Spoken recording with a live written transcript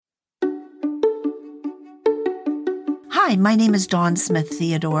Hi, my name is Dawn Smith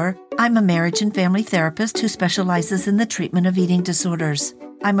Theodore. I'm a marriage and family therapist who specializes in the treatment of eating disorders.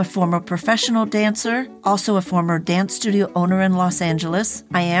 I'm a former professional dancer, also a former dance studio owner in Los Angeles.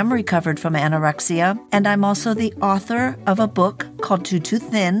 I am recovered from anorexia, and I'm also the author of a book called Too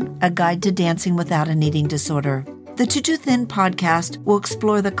Thin, A Guide to Dancing Without an Eating Disorder. The Too Thin podcast will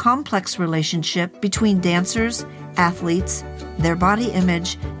explore the complex relationship between dancers, athletes, their body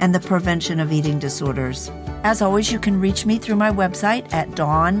image, and the prevention of eating disorders. As always, you can reach me through my website at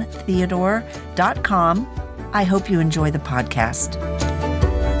dawntheodore.com. I hope you enjoy the podcast.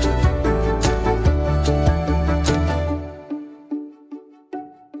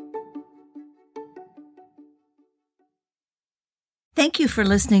 Thank you for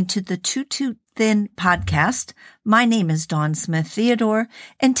listening to the Too Thin podcast. My name is Dawn Smith Theodore,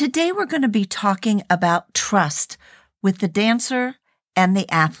 and today we're going to be talking about trust with the dancer and the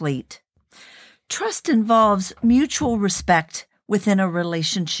athlete. Trust involves mutual respect within a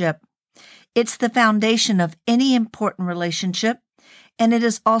relationship. It's the foundation of any important relationship, and it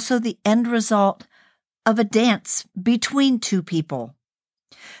is also the end result of a dance between two people.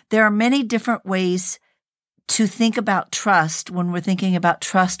 There are many different ways to think about trust when we're thinking about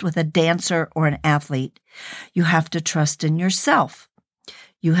trust with a dancer or an athlete. You have to trust in yourself.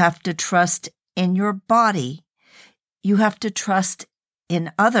 You have to trust in your body. You have to trust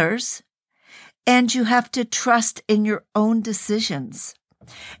in others. And you have to trust in your own decisions.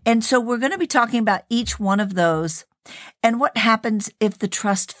 And so we're going to be talking about each one of those and what happens if the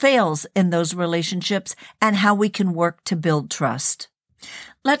trust fails in those relationships and how we can work to build trust.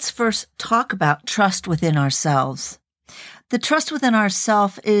 Let's first talk about trust within ourselves. The trust within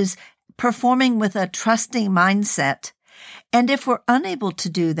ourselves is performing with a trusting mindset. And if we're unable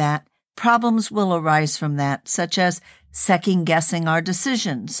to do that, problems will arise from that, such as second-guessing our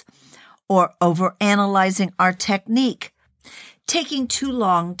decisions or overanalyzing our technique, taking too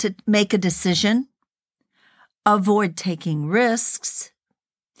long to make a decision, avoid taking risks,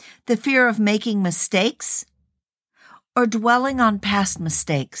 the fear of making mistakes, or dwelling on past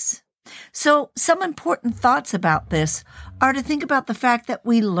mistakes. So some important thoughts about this are to think about the fact that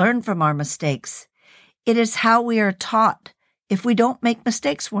we learn from our mistakes. It is how we are taught. If we don't make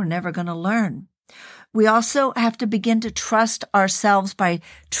mistakes, we're never going to learn. We also have to begin to trust ourselves by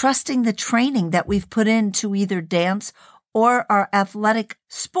trusting the training that we've put into either dance or our athletic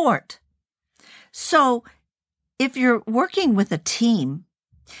sport. So if you're working with a team,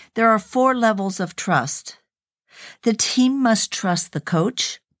 there are 4 levels of trust. The team must trust the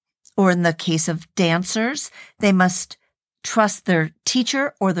coach, or in the case of dancers, they must trust their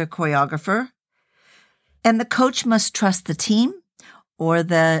teacher or their choreographer. And the coach must trust the team, or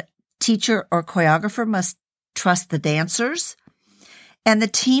the teacher or choreographer must trust the dancers. And the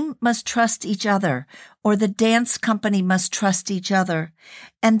team must trust each other, or the dance company must trust each other.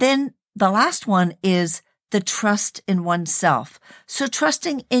 And then the last one is the trust in oneself. So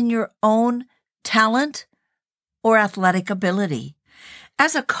trusting in your own talent or athletic ability.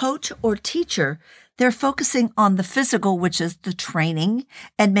 As a coach or teacher, they're focusing on the physical, which is the training,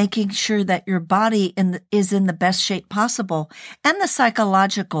 and making sure that your body is in the best shape possible, and the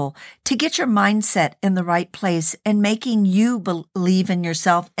psychological, to get your mindset in the right place and making you believe in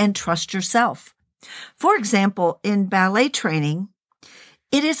yourself and trust yourself. For example, in ballet training,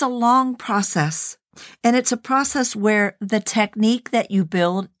 it is a long process, and it's a process where the technique that you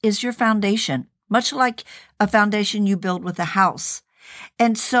build is your foundation, much like a foundation you build with a house.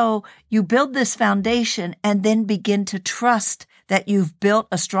 And so you build this foundation and then begin to trust that you've built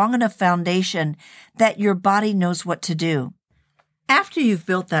a strong enough foundation that your body knows what to do. After you've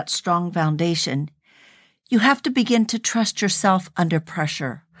built that strong foundation, you have to begin to trust yourself under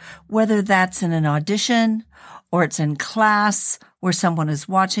pressure, whether that's in an audition or it's in class where someone is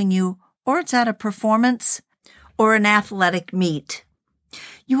watching you, or it's at a performance or an athletic meet.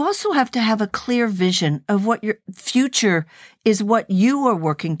 You also have to have a clear vision of what your future is, what you are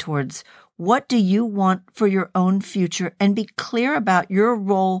working towards. What do you want for your own future? And be clear about your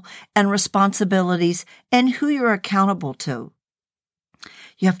role and responsibilities and who you're accountable to.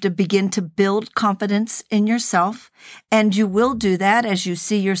 You have to begin to build confidence in yourself, and you will do that as you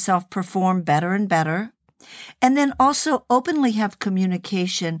see yourself perform better and better. And then also openly have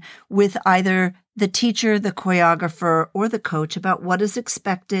communication with either the teacher, the choreographer, or the coach about what is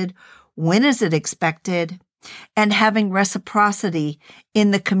expected, when is it expected, and having reciprocity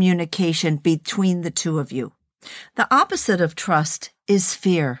in the communication between the two of you. The opposite of trust is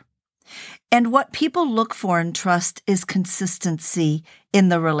fear. And what people look for in trust is consistency in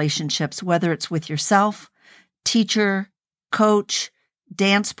the relationships, whether it's with yourself, teacher, coach,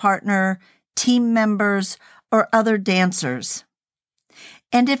 dance partner, team members, or other dancers.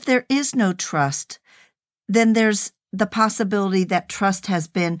 And if there is no trust, then there's the possibility that trust has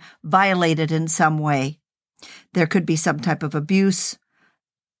been violated in some way. There could be some type of abuse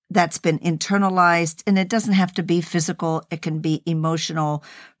that's been internalized, and it doesn't have to be physical. It can be emotional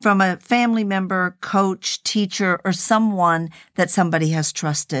from a family member, coach, teacher, or someone that somebody has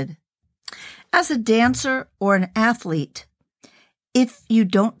trusted. As a dancer or an athlete, if you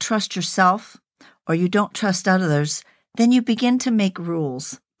don't trust yourself or you don't trust others, then you begin to make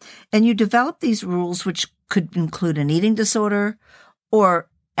rules. And you develop these rules, which could include an eating disorder or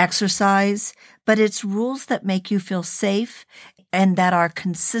exercise, but it's rules that make you feel safe and that are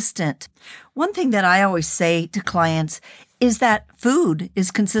consistent. One thing that I always say to clients is that food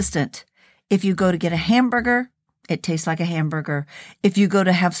is consistent. If you go to get a hamburger, it tastes like a hamburger. If you go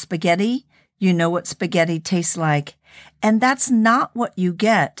to have spaghetti, you know what spaghetti tastes like. And that's not what you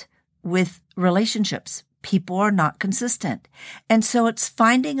get with relationships. People are not consistent. And so it's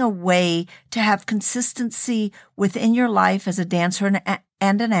finding a way to have consistency within your life as a dancer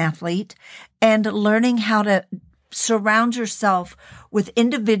and an athlete, and learning how to surround yourself with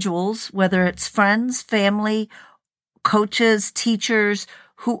individuals, whether it's friends, family, coaches, teachers,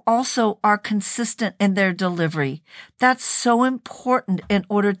 who also are consistent in their delivery. That's so important in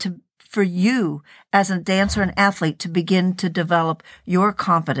order for you as a dancer and athlete to begin to develop your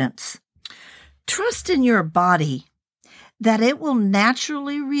confidence. Trust in your body that it will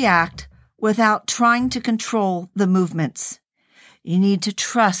naturally react without trying to control the movements. You need to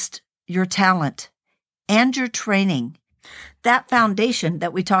trust your talent and your training, that foundation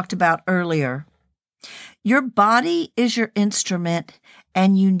that we talked about earlier. Your body is your instrument,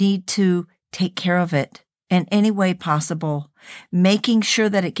 and you need to take care of it in any way possible, making sure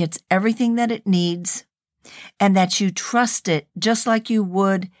that it gets everything that it needs and that you trust it just like you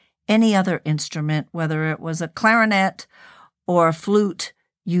would any other instrument, whether it was a clarinet or a flute.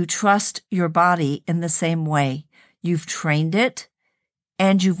 You trust your body in the same way. You've trained it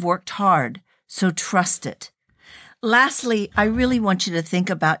and you've worked hard, so trust it. Lastly, I really want you to think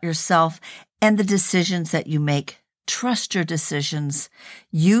about yourself and the decisions that you make. Trust your decisions.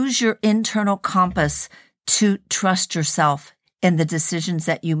 Use your internal compass to trust yourself in the decisions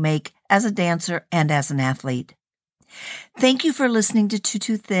that you make as a dancer and as an athlete. Thank you for listening to Too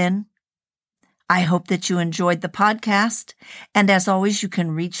Too Thin. I hope that you enjoyed the podcast. And as always, you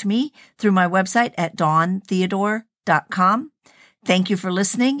can reach me through my website at dawntheodore.com. Thank you for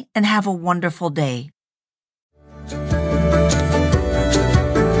listening and have a wonderful day.